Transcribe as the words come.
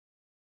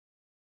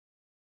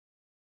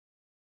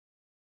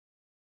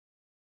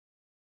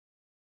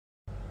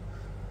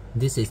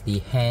This is the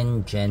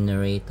hand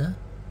generator.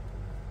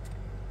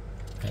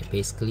 Right,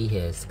 basically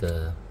here's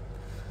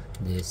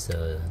this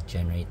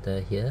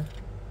generator here,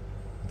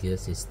 gear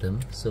system.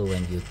 So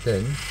when you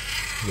turn,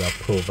 you are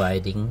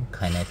providing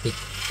kinetic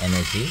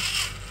energy,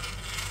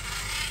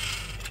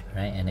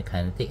 right? And the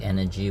kinetic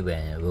energy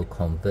will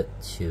convert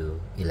to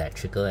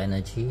electrical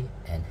energy,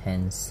 and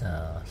hence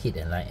heat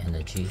and light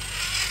energy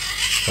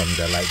from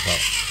the light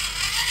bulb.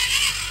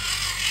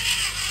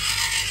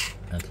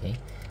 Okay,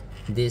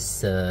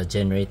 this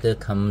generator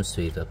comes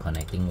with a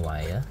connecting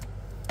wire.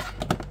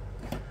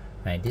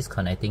 Right, this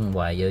connecting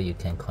wire you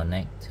can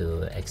connect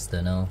to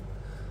external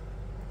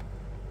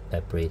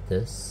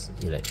apparatus,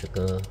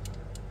 electrical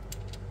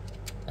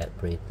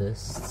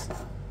apparatus,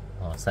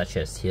 or such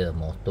as here a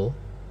motor.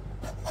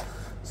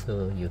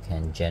 So you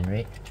can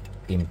generate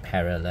in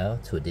parallel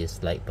to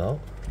this light bulb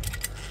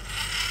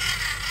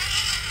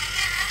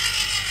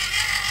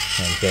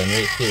and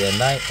generate heat and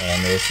light,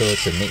 and also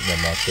to make the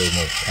motor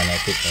move,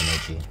 kinetic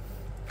energy.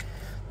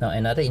 Now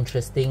another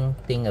interesting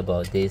thing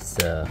about this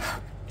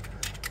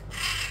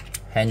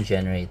hand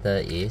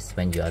generator is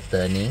when you are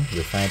turning,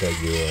 you find that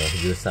you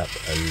use up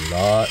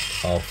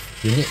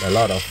you need a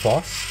lot of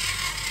force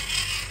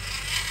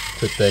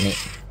to turn it.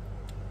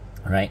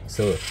 Right,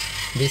 so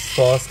this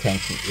force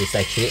is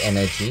actually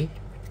energy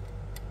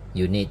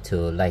you need to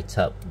light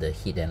up the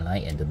heat and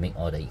light and to make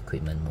all the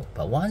equipment move.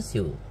 But once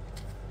you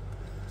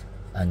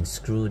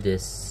unscrew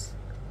this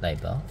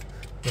light bulb,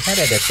 you find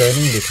that the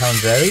turning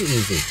becomes very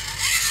easy.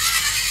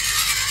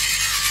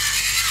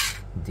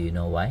 Do you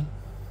know why?